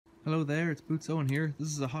Hello there, it's Boots Owen here. This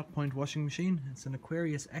is a Hotpoint washing machine. It's an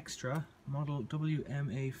Aquarius Extra model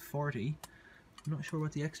WMA40. I'm not sure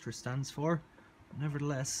what the extra stands for, but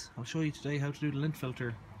nevertheless, I'll show you today how to do the lint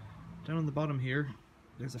filter. Down on the bottom here,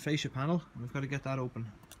 there's a fascia panel, and we've got to get that open.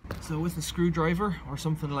 So with a screwdriver or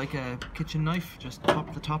something like a kitchen knife, just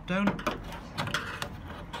pop the top down.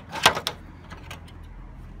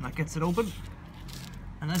 And that gets it open.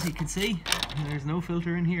 And as you can see, there's no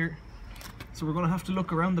filter in here. So we're going to have to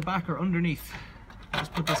look around the back or underneath.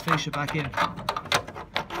 Just put this fascia back in.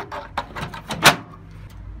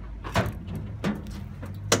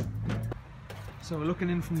 So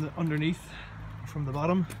looking in from the underneath, from the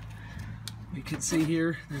bottom, you can see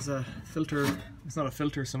here there's a filter. It's not a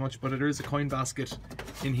filter so much, but there is a coin basket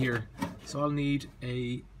in here. So I'll need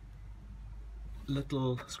a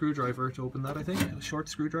little screwdriver to open that, I think. A short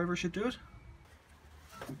screwdriver should do it.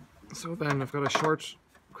 So then I've got a short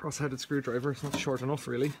cross-headed screwdriver. It's not short enough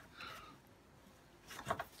really.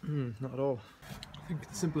 Not at all. I think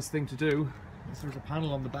the simplest thing to do is there's a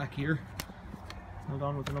panel on the back here, held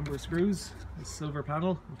on with a number of screws. This silver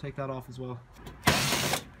panel, we'll take that off as well.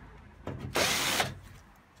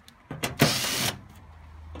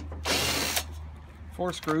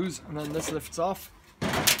 Four screws, and then this lifts off.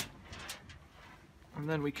 And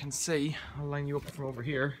then we can see, I'll line you up from over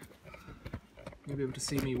here. You'll be able to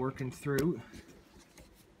see me working through.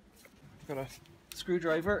 Got a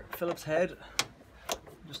screwdriver, Phillips head.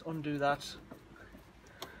 Just undo that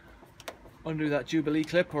Jubilee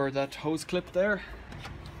clip or that hose clip there.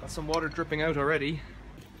 Got some water dripping out already.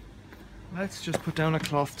 Let's just put down a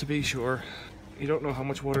cloth to be sure. You don't know how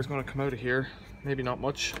much water is going to come out of here. Maybe not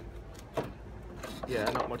much. Yeah,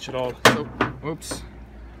 not much at all. So, oops,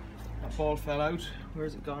 that ball fell out.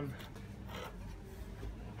 Where's it gone?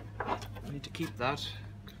 I need to keep that.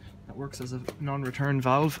 That works as a non-return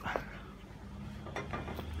valve.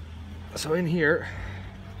 So in here,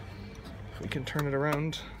 if we can turn it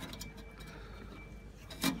around,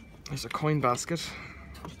 there's a coin basket.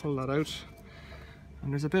 Pull that out,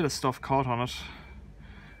 and there's a bit of stuff caught on it.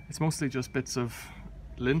 It's mostly just bits of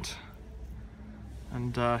lint,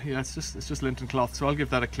 and yeah, it's just lint and cloth. So I'll give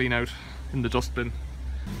that a clean out in the dustbin.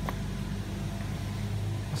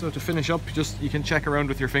 So to finish up, you can check around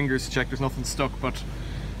with your fingers to check there's nothing stuck,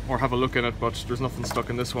 or have a look at it, but there's nothing stuck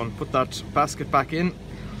in this one. Put that basket back in.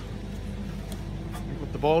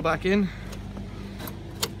 Put the ball back in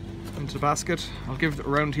into the basket. I'll give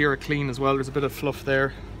around here a clean as well. There's a bit of fluff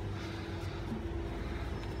there.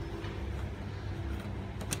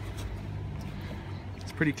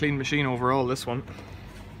 It's a pretty clean machine overall, this one.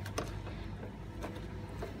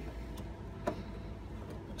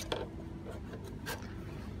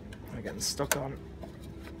 I'm getting stuck on.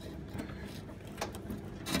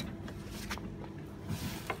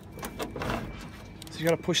 So you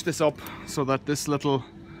gotta push this up so that this little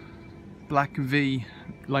black V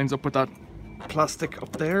lines up with that plastic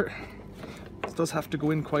up there. It does have to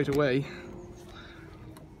go in quite a way.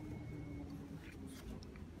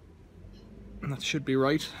 And that should be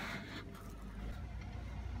right.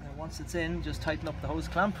 And once it's in, just tighten up the hose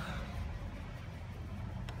clamp.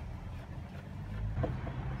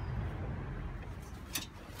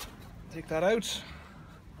 Take that out.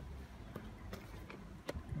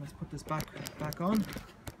 Let's put this back on.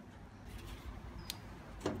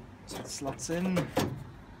 So it slots in.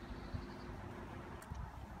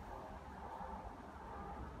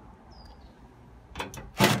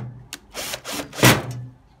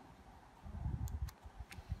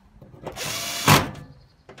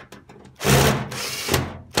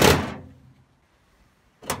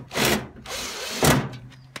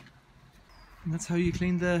 And that's how you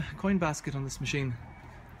clean the coin basket on this machine.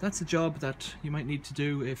 That's a job that you might need to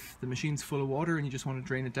do if the machine's full of water and you just want to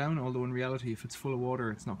drain it down, although in reality if it's full of water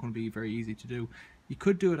it's not going to be very easy to do. You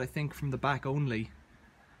could do it, I think, from the back only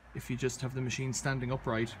if you just have the machine standing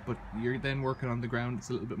upright, but you're then working on the ground. It's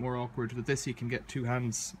a little bit more awkward. With this you can get two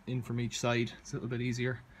hands in from each side. It's a little bit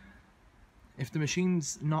easier. If the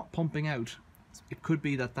machine's not pumping out, it could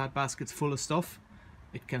be that that basket's full of stuff.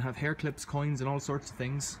 It can have hair clips, coins and all sorts of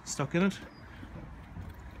things stuck in it.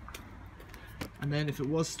 And then if it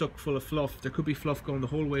was stuck full of fluff, there could be fluff going the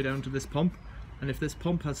whole way down to this pump. And if this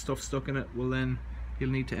pump has stuff stuck in it, well then you'll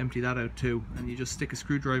need to empty that out too. And you just stick a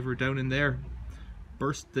screwdriver down in there,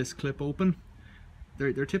 burst this clip open.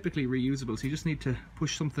 They're typically reusable, so you just need to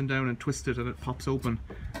push something down and twist it and it pops open.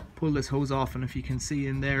 Pull this hose off, and if you can see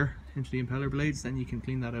in there into the impeller blades, then you can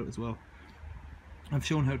clean that out as well. I've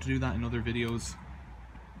shown how to do that in other videos.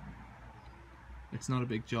 It's not a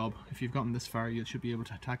big job. If you've gotten this far, you should be able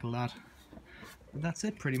to tackle that. And that's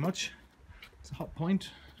it pretty much. It's a Hotpoint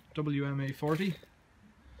WMA40.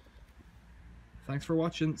 Thanks for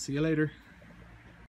watching. See you later.